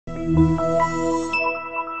You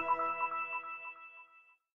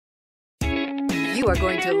are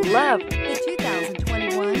going to love the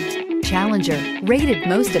 2021 Challenger. Rated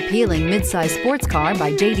most appealing midsize sports car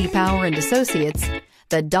by J.D. Power and Associates,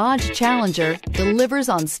 the Dodge Challenger delivers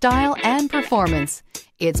on style and performance.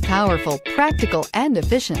 It's powerful, practical, and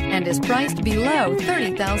efficient, and is priced below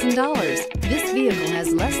 $30,000. This vehicle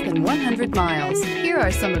has less than 100 miles. Here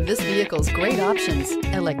are some of this vehicle's great options: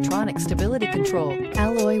 electronic stability control,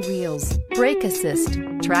 alloy wheels, brake assist,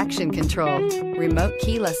 traction control, remote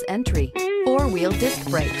keyless entry, four-wheel disc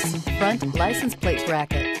brakes, front license plate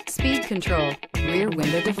bracket, speed control, rear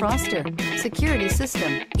window defroster, security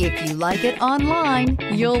system. If you like it online,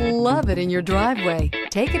 you'll love it in your driveway.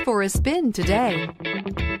 Take it for a spin today.